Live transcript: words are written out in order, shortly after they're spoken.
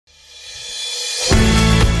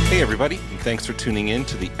Hey everybody, and thanks for tuning in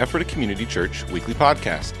to the Ephrata Community Church weekly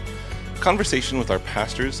podcast. Conversation with our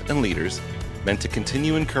pastors and leaders meant to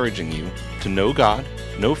continue encouraging you to know God,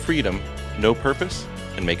 know freedom, know purpose,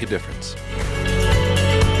 and make a difference.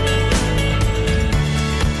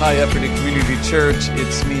 Hi, Ephrata Community Church.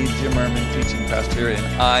 It's me, Jim Ehrman, teaching pastor, and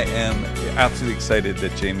I am absolutely excited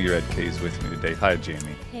that Jamie Redcay is with me today. Hi,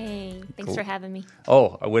 Jamie. Hey, thanks for having me.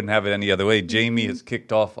 Oh, I wouldn't have it any other way. Jamie has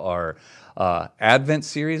kicked off our Advent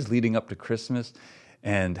series leading up to Christmas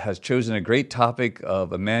and has chosen a great topic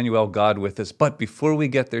of Emmanuel, God with us. But before we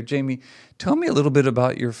get there, Jamie, tell me a little bit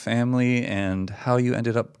about your family and how you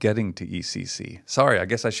ended up getting to ECC. Sorry, I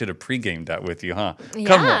guess I should have pre-gamed that with you, huh? Yeah,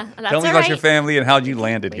 Come on. that's Tell me all about right. your family and how you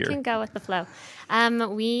landed We here. can go with the flow. I'm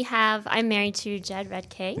married to Jed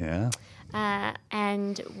Redcay. Yeah.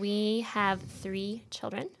 And we have 3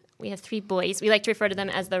 children. We have 3 boys. We like to refer to them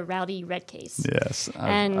as the Rowdy Redcays. Yes,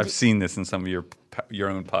 And- I've seen this in some of your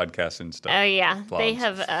own podcasts and stuff. Oh, yeah. They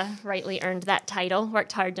Blogs. have rightly earned that title,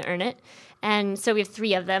 worked hard to earn it. And so we have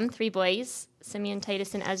 3 of them, 3 boys, Simeon,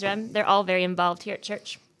 Titus, and Ezra. They're all very involved here at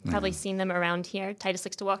church. Probably seen them around here. Titus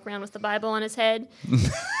likes to walk around with the Bible on his head.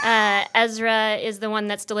 Ezra is the one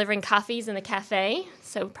that's delivering coffees in the cafe.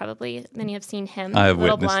 So probably many have seen him. I have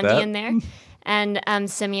Little witnessed blondie that. in there. And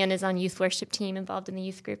Simeon is on youth worship team, involved in the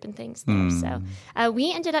youth group and things there. So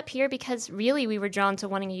we ended up here because really we were drawn to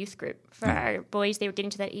wanting a youth group. For our boys, they were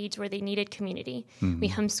getting to that age where they needed community. We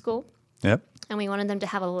homeschool. Yep. And we wanted them to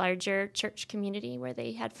have a larger church community where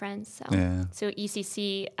they had friends. So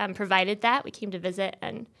ECC provided that. We came to visit,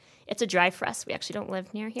 and it's a drive for us. We actually don't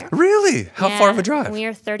live near here. Really? How far of a drive? We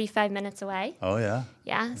are 35 minutes away. Oh, yeah.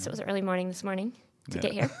 Yeah, so it was early morning this morning to Yeah.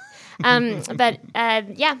 get here.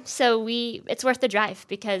 So it's worth the drive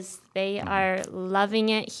because they are loving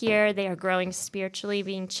it here. They are growing spiritually,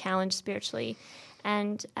 being challenged spiritually,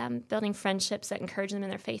 and building friendships that encourage them in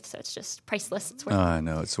their faith. So it's just priceless. It's worth I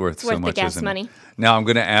know. It's worth so worth the much, gas isn't money. it? Now, I'm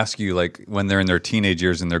going to ask you, like, when they're in their teenage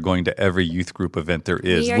years and they're going to every youth group event there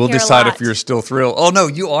is, We are we'll here a decide if lot. you're still thrilled. Oh, no,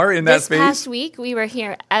 you are in that This phase? past week, we were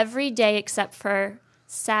here every day except for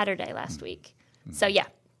Saturday last week. So yeah,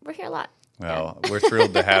 we're here a lot. Well, we're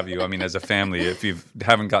thrilled to have you. I mean, as a family, if you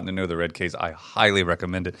haven't gotten to know the Redcays, I highly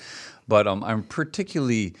recommend it. But I'm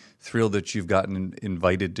particularly thrilled that you've gotten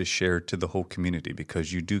invited to share to the whole community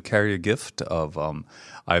because you do carry a gift of,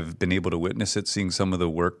 I've been able to witness it, seeing some of the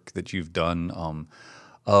work that you've done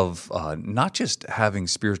of not just having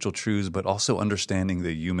spiritual truths, but also understanding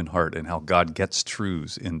the human heart and how God gets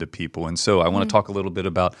truths into people. And so I want to talk a little bit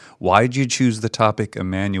about why did you choose the topic,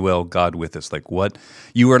 Emmanuel, God with us? Like what,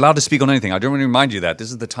 you were allowed to speak on anything. I don't want to remind you that.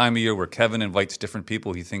 This is the time of year where Kevin invites different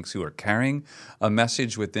people he thinks who are carrying a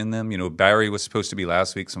message within them. You know, Barry was supposed to be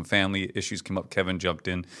last week. Some family issues came up. Kevin jumped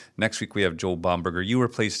in. Next week we have Joel Bomberger. You were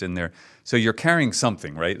placed in there. So you're carrying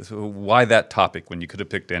something, right? So why that topic when you could have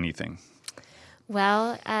picked anything?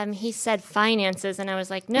 Well, he said finances, and I was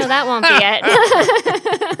like, no, that won't be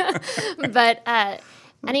it. But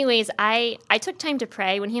anyways, I took time to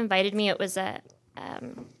pray. When he invited me, for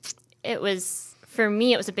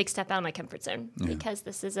me, it was a big step out of my comfort zone because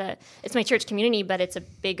it's my church community, but it's a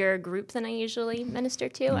bigger group than I usually minister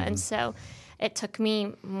to. And so it took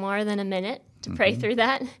me more than a minute to pray through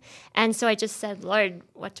that. And so I just said, Lord,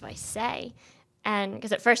 what do I say? And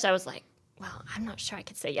because at first I was like, well, I'm not sure I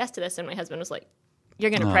could say yes to this. And my husband was like, you're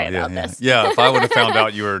going to pray about this. Yeah, if I would have found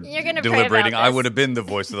out you were You're gonna pray about deliberating, I this. would have been the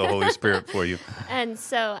voice of the Holy Spirit for you. And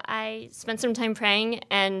so I spent some time praying,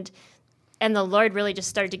 and the Lord really just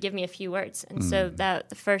started to give me a few words. And so the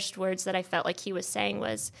first words that I felt like he was saying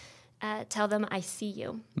was, tell them I see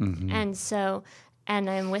you. And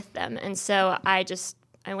I'm with them. And so I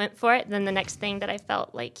went for it. Then the next thing that I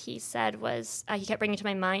felt like he said was, he kept bringing to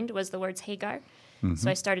my mind was the words Hagar. So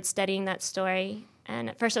I started studying that story. And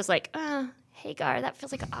at first I was like, Hagar, that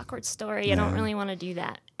feels like an awkward story. I don't really want to do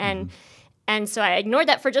that. And so I ignored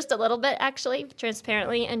that for just a little bit, actually,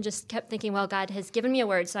 transparently, and just kept thinking, well, God has given me a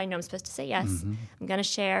word, so I know I'm supposed to say yes. I'm going to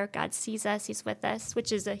share. God sees us. He's with us,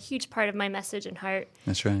 which is a huge part of my message and heart.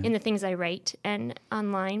 That's right. In the things I write and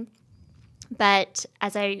online. But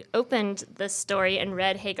as I opened the story and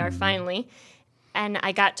read Hagar finally, and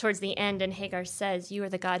I got towards the end, and Hagar says, you are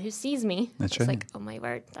the God who sees me. That's I was right. like, oh, my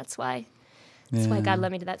word, that's why. That's why God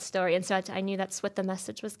led me to that story. And so I knew that's what the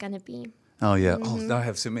message was going to be. Oh, yeah. Oh, now I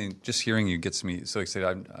have so many. Just hearing you gets me so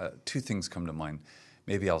excited. 2 things come to mind.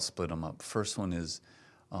 Maybe I'll split them up. First one is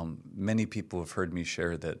many people have heard me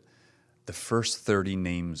share that the first 30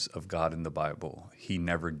 names of God in the Bible, he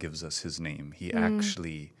never gives us his name. He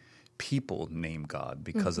actually people name God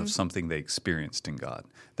because of something they experienced in God.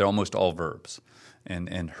 They're almost all verbs.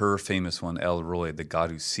 And her famous one, El Roy, the God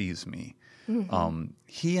who sees me,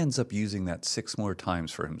 he ends up using that 6 more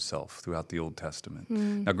times for himself throughout the Old Testament.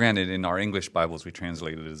 Now, granted, in our English Bibles, we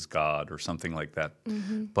translate it as God or something like that.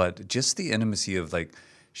 But just the intimacy of, like,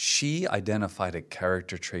 she identified a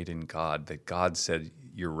character trait in God that God said,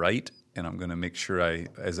 you're right, and I'm going to make sure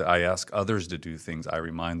as I ask others to do things, I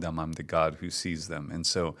remind them I'm the God who sees them. And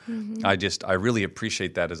so I really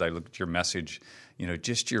appreciate that as I look at your message,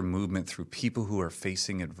 just your movement through people who are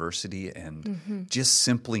facing adversity and just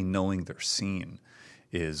simply knowing they're seen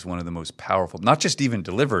is one of the most powerful, not just even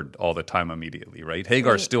delivered all the time immediately, right?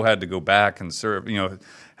 Hagar still had to go back and serve,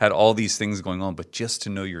 had all these things going on, but just to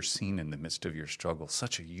know you're seen in the midst of your struggle,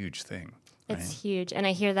 such a huge thing. It's huge. And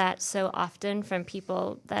I hear that so often from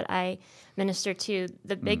people that I minister to.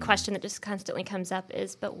 The big question that just constantly comes up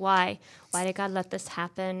is, but why? Why did God let this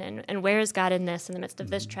happen? And where is God in this, in the midst of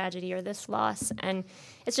this tragedy or this loss? And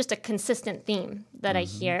it's just a consistent theme that I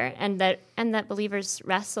hear and that believers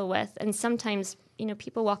wrestle with. And sometimes,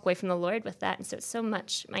 people walk away from the Lord with that. And so it's so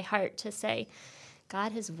much my heart to say,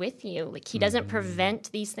 God is with you. Like, he doesn't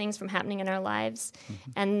prevent these things from happening in our lives.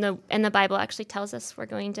 And the Bible actually tells us we're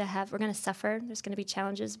going to suffer. There's going to be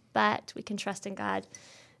challenges, but we can trust in God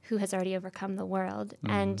who has already overcome the world.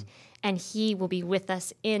 And he will be with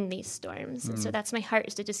us in these storms. And so that's my heart,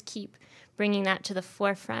 is to just keep bringing that to the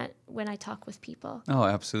forefront when I talk with people. Oh,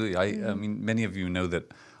 absolutely. I mean, many of you know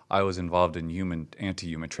that I was involved in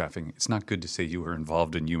anti-human trafficking. It's not good to say you were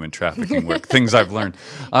involved in human trafficking work. Things I've learned.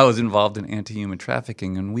 I was involved in anti-human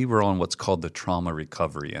trafficking, and we were on what's called the trauma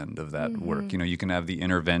recovery end of that work. You can have the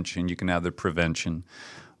intervention, you can have the prevention.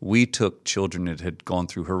 We took children that had gone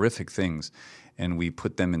through horrific things, and we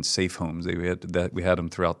put them in safe homes. We had them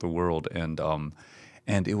throughout the world, and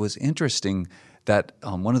it was interesting that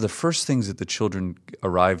one of the first things that the children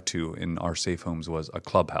arrived to in our safe homes was a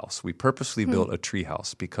clubhouse. We purposely built a tree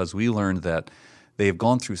house because we learned that they've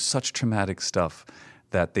gone through such traumatic stuff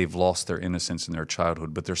that they've lost their innocence in their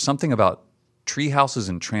childhood. But there's something about tree houses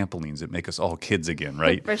and trampolines that make us all kids again,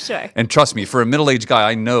 right? For sure. And trust me, for a middle-aged guy,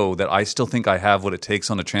 I know that I still think I have what it takes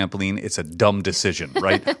on a trampoline. It's a dumb decision,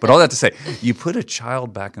 right? But all that to say, you put a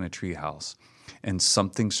child back in a tree house, and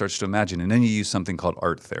something starts to imagine. And then you use something called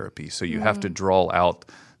art therapy. So you have to draw out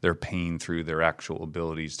their pain through their actual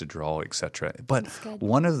abilities to draw, et cetera. But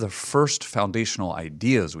one of the first foundational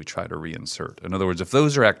ideas we try to reinsert, in other words, if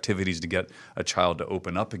those are activities to get a child to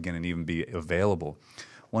open up again and even be available,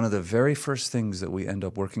 one of the very first things that we end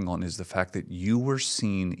up working on is the fact that you were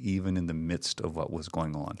seen even in the midst of what was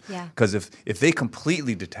going on. Because if they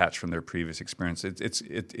completely detach from their previous experience,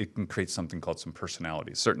 it can create something called some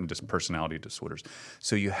personality, certain personality disorders.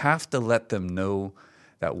 So you have to let them know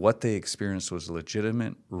that what they experienced was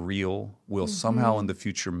legitimate, real, will somehow in the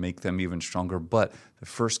future make them even stronger. But the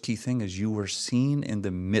first key thing is you were seen in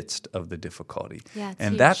the midst of the difficulty.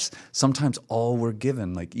 And that's sometimes all we're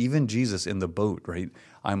given. Like even Jesus in the boat, right?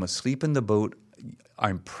 I'm asleep in the boat.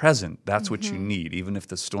 I'm present. That's what you need, even if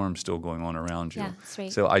the storm's still going on around you. That's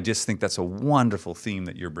right. So I just think that's a wonderful theme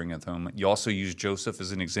that you're bringing home. You also use Joseph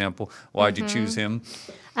as an example. Why'd you choose him?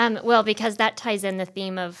 Well, because that ties in the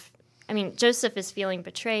theme of, Joseph is feeling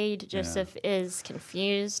betrayed. Joseph is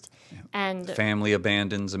confused. And family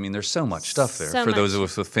abandons. There's so much stuff there for those of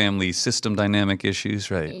us with family system dynamic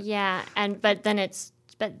issues, right? Yeah, but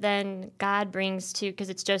then God brings because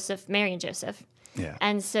it's Joseph, Mary and Joseph. Yeah.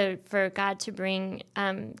 And so for God to bring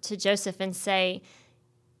to Joseph and say,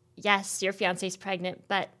 yes, your fiance's pregnant,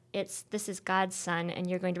 but this is God's son, and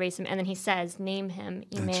you're going to raise him. And then he says, name him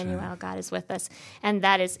Emmanuel, right. God is with us. And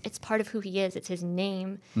it's part of who he is. It's his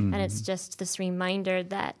name. And it's just this reminder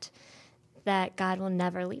that God will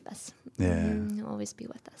never leave us. Yeah. He'll always be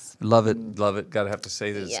with us. Love it. Gotta have to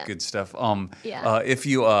say this is good stuff. If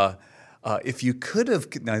you could have,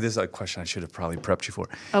 now this is a question I should have probably prepped you for.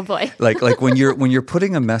 Oh boy! Like when you're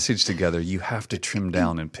putting a message together, you have to trim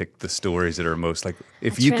down and pick the stories that are most like.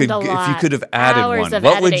 If you could have added one,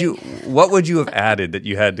 what would you have added that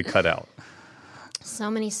you had to cut out?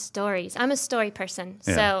 So many stories. I'm a story person,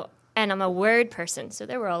 and I'm a word person. So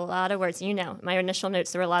there were a lot of words. My initial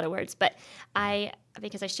notes, there were a lot of words, but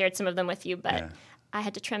because I shared some of them with you, but. Yeah. I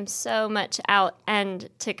had to trim so much out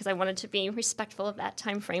because I wanted to be respectful of that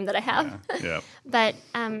time frame that I have. Yeah. But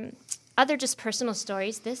other just personal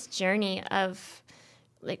stories, this journey of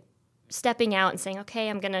like stepping out and saying, okay,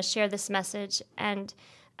 I'm going to share this message. And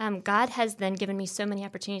God has then given me so many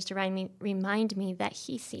opportunities to remind me that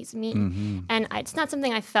he sees me. And it's not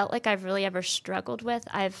something I felt like I've really ever struggled with.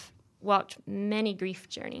 I've walked many grief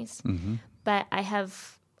journeys, but I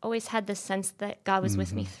have always had this sense that God was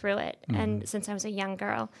with me through it, and since I was a young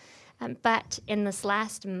girl. But in this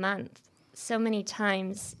last month, so many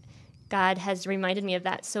times God has reminded me of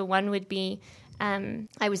that. So one would be,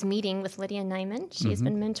 I was meeting with Lydia Nyman. She has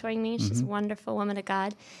been mentoring me. She's a wonderful woman of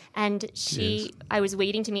God. And I was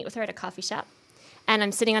waiting to meet with her at a coffee shop. And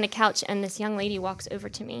I'm sitting on a couch, and this young lady walks over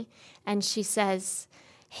to me, and she says,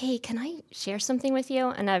 "Hey, can I share something with you?"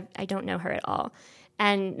 And I don't know her at all.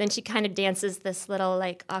 And then she kind of dances this little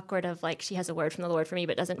like awkward of like she has a word from the Lord for me,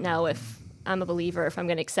 but doesn't know if I'm a believer, if I'm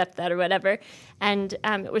going to accept that or whatever. And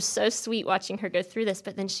it was so sweet watching her go through this.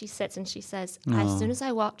 But then she sits and she says, as soon as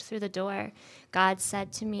I walked through the door, God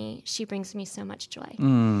said to me, she brings me so much joy.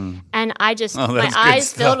 And I just, my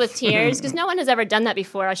eyes filled with tears, because no one has ever done that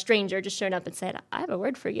before. A stranger just showed up and said, "I have a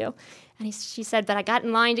word for you." And she said, but I got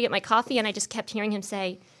in line to get my coffee, and I just kept hearing him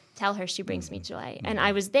say, "Tell her she brings me joy." And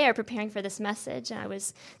I was there preparing for this message, and I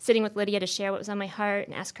was sitting with Lydia to share what was on my heart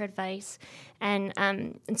and ask her advice. And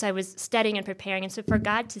so I was studying and preparing. And so for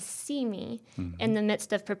God to see me in the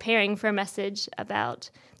midst of preparing for a message about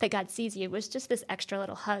that God sees you was just this extra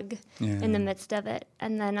little hug in the midst of it.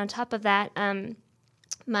 And then on top of that,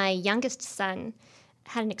 my youngest son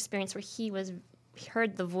had an experience where he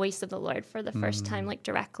heard the voice of the Lord for the first time, like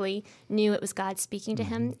directly, knew it was God speaking to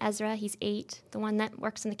him. Ezra, he's 8, the one that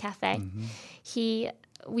works in the cafe.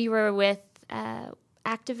 We were with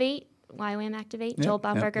Activate, YWAM Activate, Joel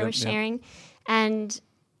Baumberger was sharing, and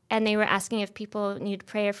they were asking if people needed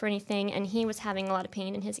prayer for anything, and he was having a lot of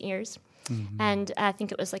pain in his ears. And I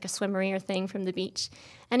think it was like a swimmery or thing from the beach.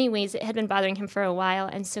 Anyways, it had been bothering him for a while,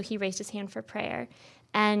 and so he raised his hand for prayer.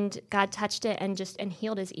 And God touched it and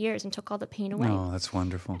healed his ears and took all the pain away. Oh, that's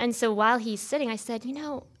wonderful. And so while he's sitting, I said,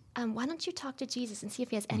 why don't you talk to Jesus and see if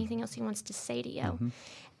he has anything else he wants to say to you?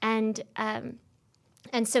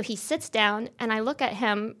 And so he sits down, and I look at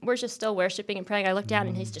him. We're just still worshiping and praying. I look down,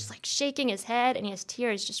 and he's just like shaking his head, and he has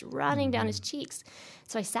tears just running down his cheeks.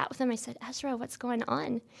 So I sat with him. I said, "Ezra, what's going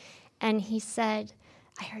on?" And he said,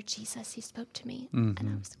 "I heard Jesus. He spoke to me." And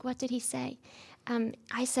I was like, "What did he say?"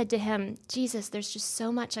 I said to him, "Jesus, there's just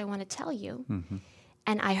so much I want to tell you."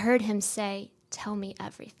 And I heard him say, "Tell me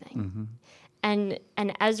everything." And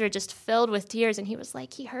Ezra just filled with tears, and he was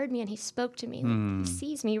like, he heard me and he spoke to me. Like, he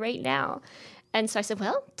sees me right now. And so I said,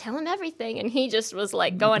 "Well, tell him everything." And he just was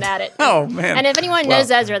like going at it. Oh, man. And if anyone knows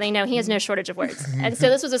Ezra, they know he has no shortage of words. And so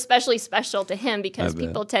this was especially special to him because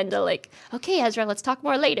people tend to like, "Okay, Ezra, let's talk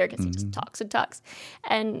more later," because he just talks and talks.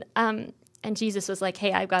 And Jesus was like,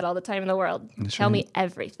 "Hey, I've got all the time in the world. Tell me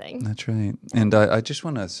everything." That's right. And I just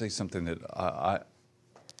want to say something that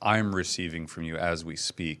I'm receiving from you as we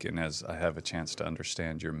speak and as I have a chance to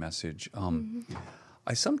understand your message.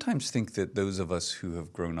 I sometimes think that those of us who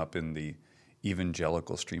have grown up in the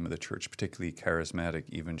evangelical stream of the church, particularly charismatic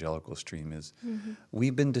evangelical stream, is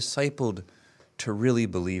we've been discipled to really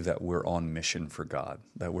believe that we're on mission for God,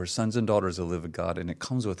 that we're sons and daughters of the living God, and it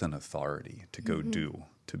comes with an authority to go do,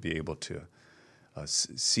 to be able to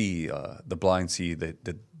see the blind see,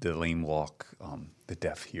 the lame walk, the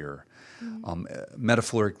deaf hear,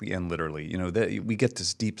 metaphorically and literally. That we get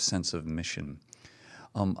this deep sense of mission.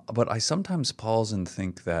 But I sometimes pause and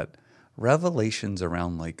think that revelations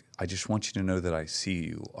around like, "I just want you to know that I see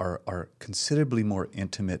you," are considerably more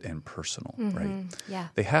intimate and personal, right? Yeah.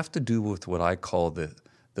 They have to do with what I call the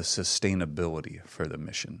sustainability for the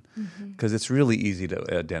mission, because it's really easy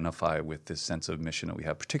to identify with this sense of mission that we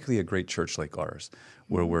have, particularly a great church like ours,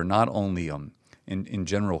 where we're not only in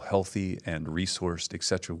general healthy and resourced,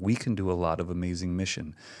 etc. We can do a lot of amazing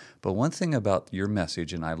mission. But one thing about your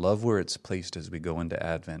message, and I love where it's placed as we go into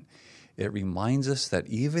Advent, it reminds us that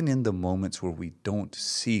even in the moments where we don't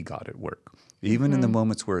see God at work, even in the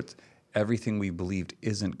moments where everything we believed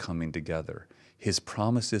isn't coming together, His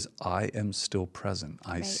promise is, "I am still present.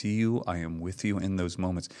 I see you. I am with you in those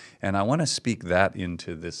moments." And I want to speak that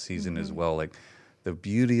into this season as well. Like, the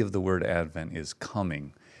beauty of the word Advent is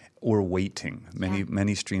coming or waiting.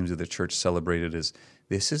 Many streams of the church celebrate it as,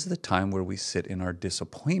 this is the time where we sit in our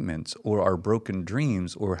disappointments or our broken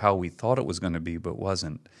dreams or how we thought it was going to be but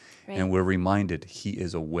wasn't. Right. And we're reminded He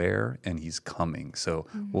is aware and He's coming. So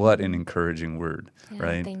what an encouraging word,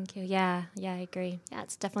 right? Thank you. Yeah, I agree. Yeah,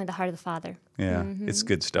 it's definitely the heart of the Father. Yeah, it's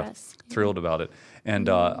good stuff. Thrilled about it. And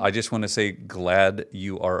I just want to say, glad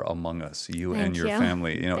you are among us, you and your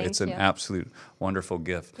family. It's an absolute wonderful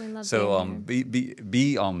gift. We love so being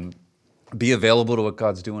here. be available to what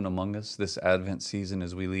God's doing among us this Advent season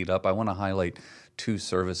as we lead up. I want to highlight 2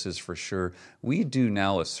 services for sure. We do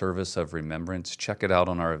now a service of remembrance. Check it out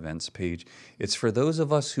on our events page. It's for those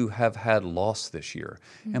of us who have had loss this year.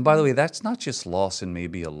 And by the way, that's not just loss in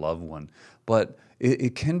maybe a loved one, but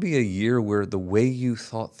it can be a year where the way you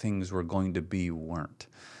thought things were going to be weren't.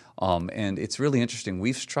 And it's really interesting.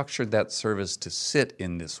 We've structured that service to sit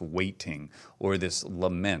in this waiting or this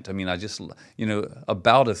lament. I mean,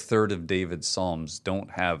 about a third of David's Psalms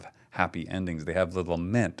don't have happy endings. They have the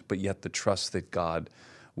lament, but yet the trust that God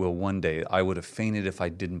will one day. I would have fainted if I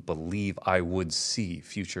didn't believe I would see,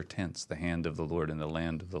 future tense, the hand of the Lord in the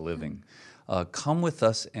land of the living. Come with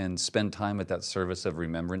us and spend time at that service of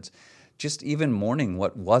remembrance, just even mourning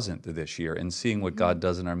what wasn't this year and seeing what God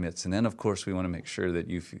does in our midst. And then, of course, we want to make sure that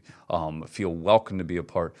you feel welcome to be a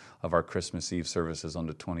part of our Christmas Eve services on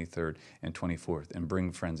the 23rd and 24th, and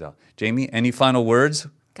bring friends out. Jamie, any final words?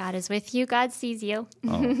 God is with you. God sees you.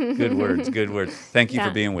 Oh, good words, good words. Thank you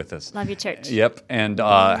for being with us. Love you, church. Yep, and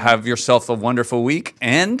have yourself a wonderful week,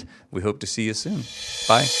 and we hope to see you soon.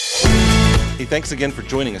 Bye. Hey, thanks again for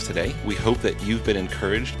joining us today. We hope that you've been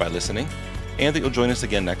encouraged by listening and that you'll join us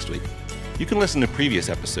again next week. You can listen to previous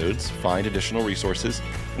episodes, find additional resources,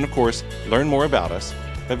 and of course, learn more about us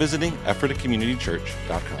by visiting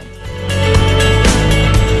EphratACommunityChurch.com.